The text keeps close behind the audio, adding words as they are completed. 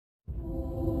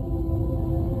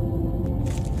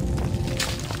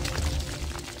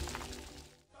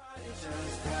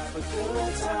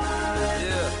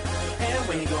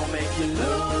you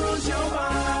lose your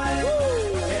mind.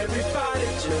 Everybody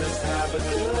just have a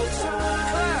good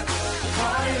time.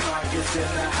 Party rock is in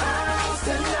the house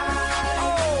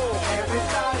tonight.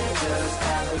 Everybody just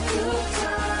have a good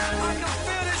time.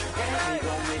 And we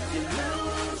gon' make you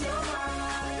lose your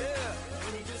mind.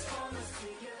 We just wanna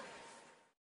see you.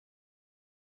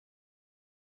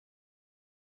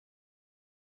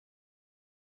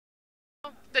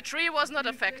 The tree was not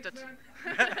affected.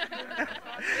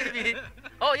 Maybe.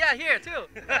 Oh yeah, here too.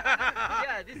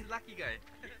 Yeah, this is lucky guy.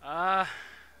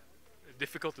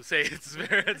 Difficult to say. It's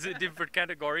a different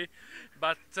category,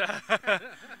 but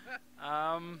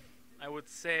I would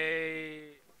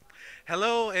say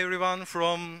Hello everyone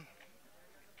from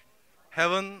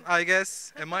heaven, I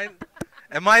guess.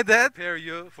 Am I dead? Prepare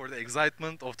you for the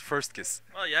excitement of the first kiss.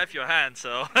 Well, you have your hand,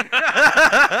 so.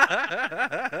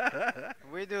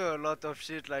 We do a lot of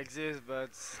shit like this,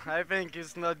 but I think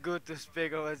it's not good to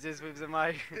speak over this with the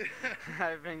mic.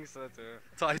 I think so too.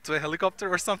 Tied to a helicopter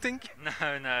or something?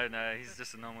 No, he's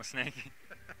just a normal snake.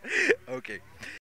 Okay.